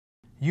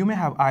You may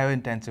have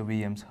I/O-intensive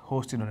VMs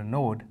hosted on a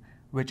node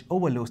which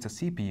overloads the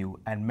CPU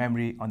and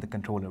memory on the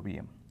controller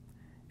VM.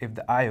 If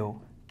the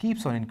I/O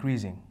keeps on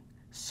increasing,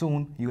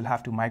 soon you will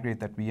have to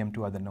migrate that VM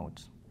to other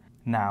nodes.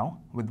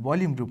 Now, with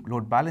volume group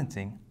load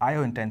balancing,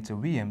 I/O-intensive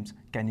VMs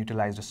can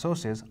utilize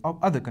resources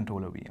of other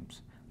controller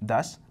VMs,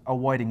 thus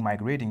avoiding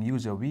migrating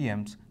user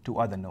VMs to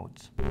other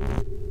nodes.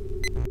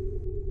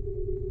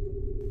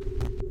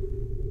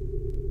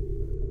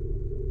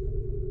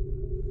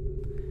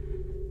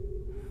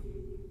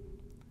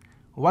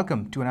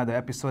 Welcome to another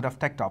episode of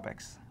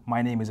TopX.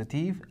 My name is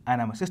Atif,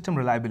 and I'm a system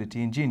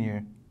reliability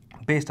engineer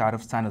based out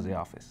of San Jose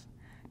office.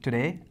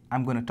 Today,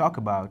 I'm going to talk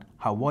about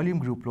how volume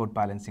group load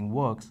balancing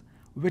works,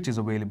 which is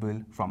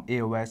available from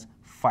AOS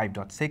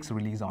 5.6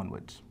 release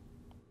onwards.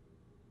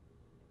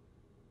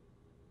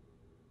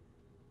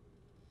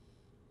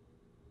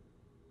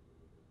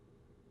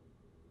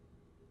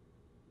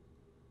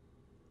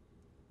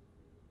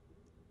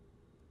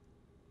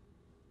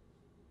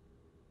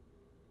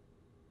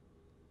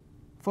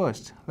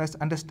 First, let's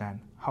understand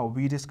how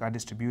vDisks are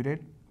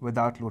distributed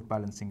without load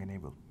balancing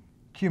enabled.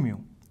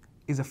 QEMU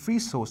is a free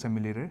source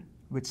emulator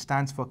which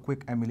stands for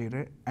Quick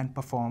Emulator and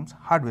performs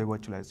hardware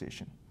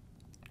virtualization.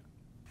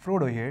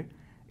 Frodo here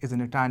is a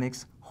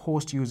Nutanix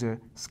host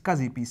user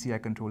SCSI PCI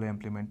controller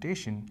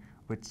implementation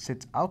which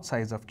sits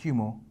outside of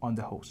QEMU on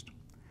the host.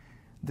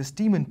 This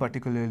daemon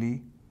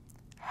particularly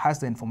has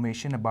the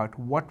information about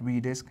what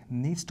vDisk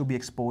needs to be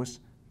exposed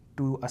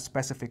to a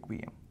specific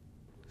VM.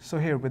 So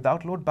here,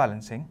 without load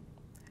balancing,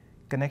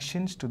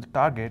 connections to the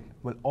target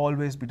will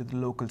always be to the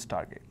local's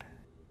target.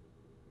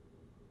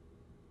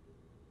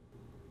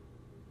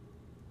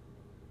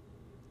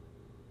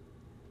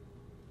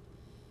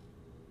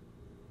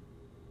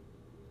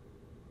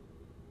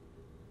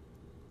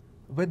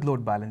 With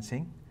load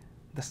balancing,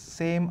 the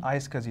same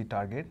iSCSI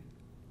target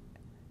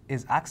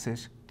is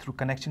accessed through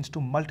connections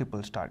to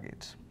multiple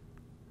targets.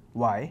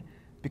 Why?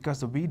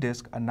 Because the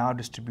vDisks are now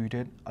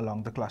distributed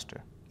along the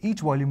cluster. Each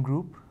volume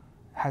group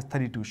has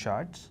 32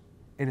 shards,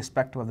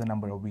 irrespective of the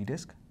number of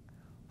vDisks.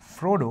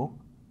 Frodo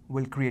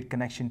will create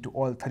connection to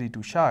all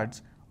 32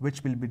 shards,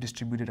 which will be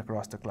distributed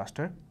across the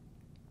cluster.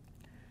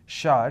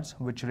 Shards,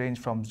 which range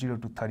from 0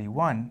 to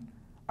 31,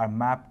 are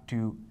mapped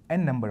to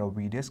n number of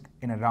vDisks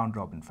in a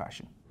round-robin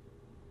fashion.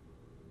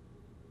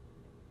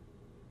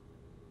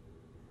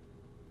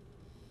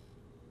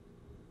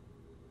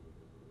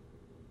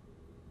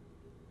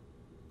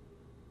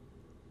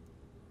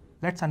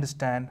 Let's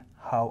understand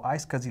how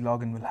iSCSI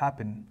login will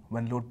happen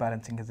when load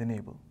balancing is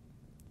enabled.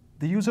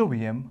 The user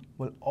VM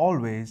will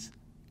always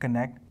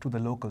connect to the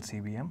local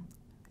CVM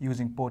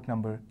using port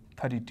number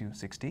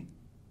 3260.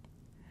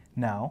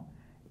 Now,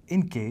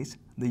 in case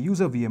the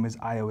user VM is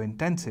I/O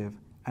intensive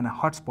and a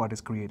hotspot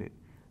is created,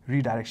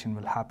 redirection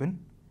will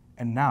happen,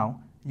 and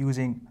now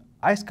using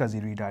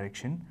iSCSI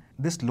redirection,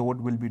 this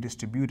load will be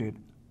distributed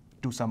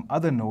to some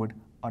other node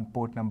on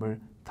port number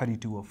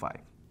 3205.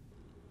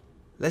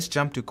 Let's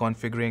jump to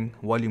configuring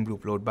volume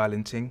group load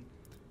balancing.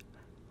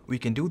 We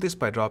can do this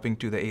by dropping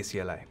to the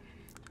ACLI.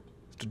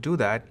 To do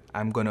that,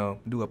 I'm going to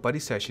do a PuTTY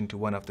session to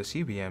one of the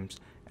CVMs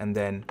and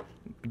then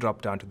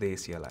drop down to the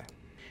ACLI.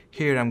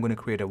 Here I'm going to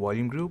create a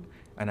volume group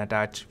and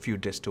attach few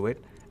disks to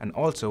it and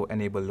also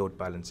enable load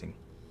balancing.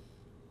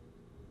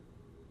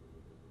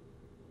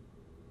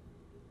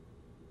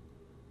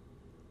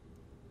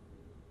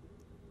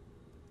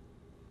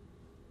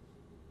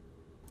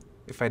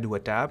 If I do a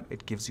tab,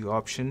 it gives you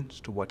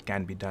options to what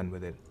can be done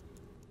with it.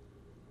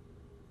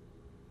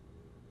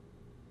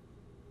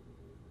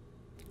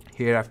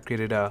 Here I've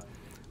created a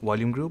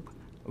volume group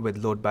with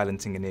load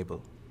balancing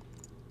enabled.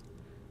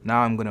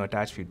 Now I'm going to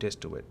attach few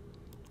disks to it.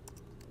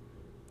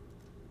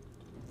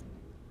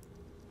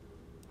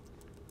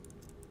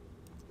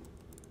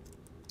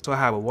 So I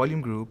have a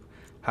volume group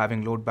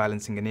having load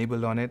balancing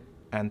enabled on it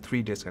and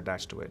 3 disks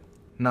attached to it.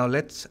 Now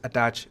let's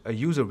attach a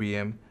user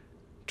VM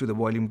to the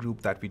volume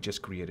group that we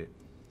just created.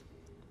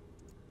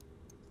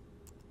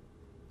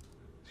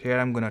 Here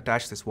I'm going to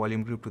attach this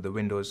volume group to the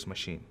Windows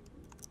machine.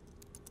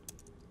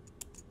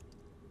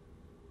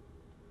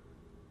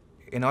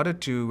 In order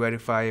to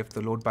verify if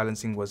the load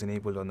balancing was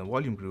enabled on the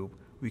volume group,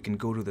 we can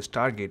go to the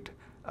Stargate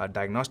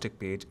diagnostic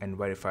page and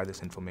verify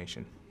this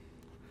information.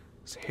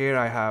 So here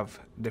I have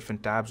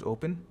different tabs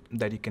open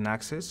that you can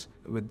access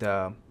with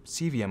the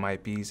CVM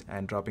IPs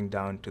and dropping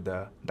down to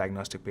the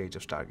diagnostic page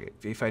of Stargate.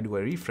 If I do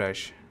a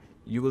refresh,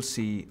 you will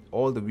see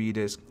all the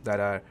vDisks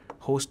that are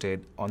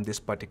hosted on this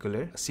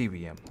particular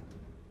CVM.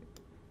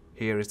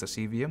 Here is the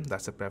CVM,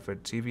 that's the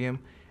preferred CVM,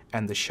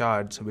 and the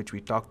shards which we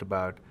talked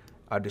about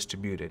are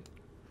distributed.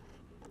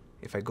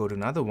 If I go to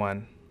another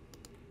one,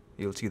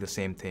 you'll see the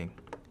same thing,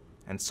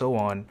 and so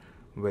on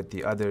with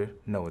the other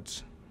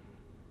nodes.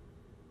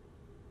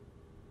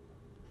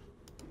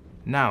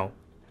 Now,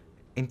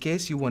 in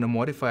case you want to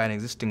modify an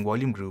existing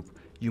volume group,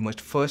 you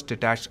must first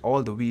detach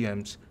all the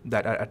VMs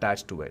that are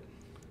attached to it.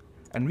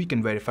 And we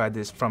can verify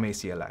this from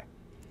ACLI.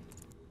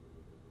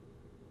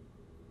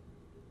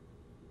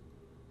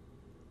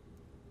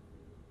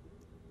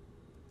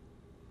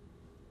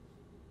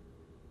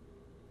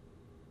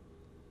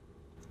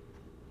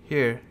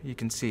 Here you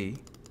can see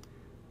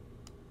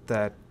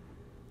that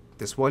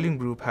this volume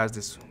group has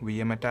this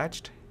VM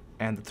attached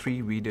and the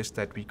 3 vdisks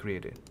that we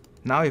created.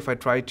 Now if I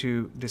try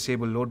to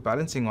disable load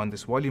balancing on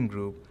this volume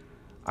group,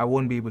 I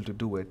won't be able to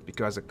do it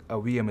because a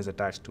VM is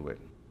attached to it.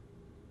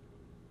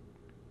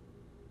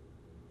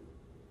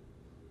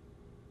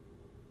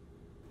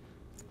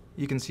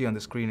 You can see on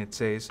the screen it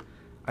says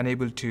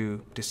unable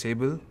to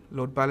disable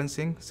load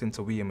balancing since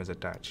a VM is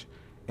attached.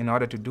 In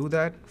order to do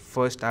that,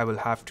 first I will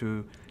have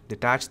to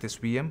detach this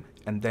VM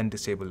and then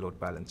disable load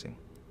balancing.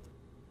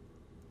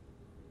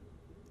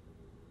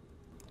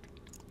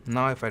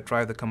 Now if I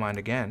try the command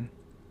again,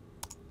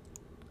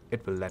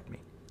 it will let me.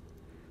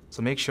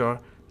 So make sure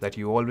that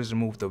you always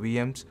remove the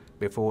VMs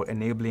before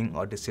enabling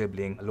or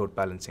disabling load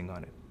balancing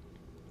on it.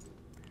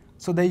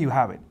 So there you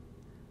have it.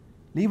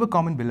 Leave a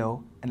comment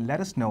below and let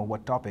us know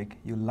what topic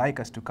you'd like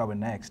us to cover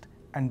next,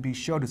 and be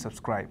sure to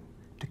subscribe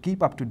to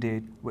keep up to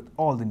date with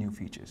all the new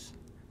features.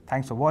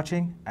 Thanks for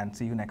watching and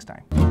see you next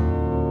time.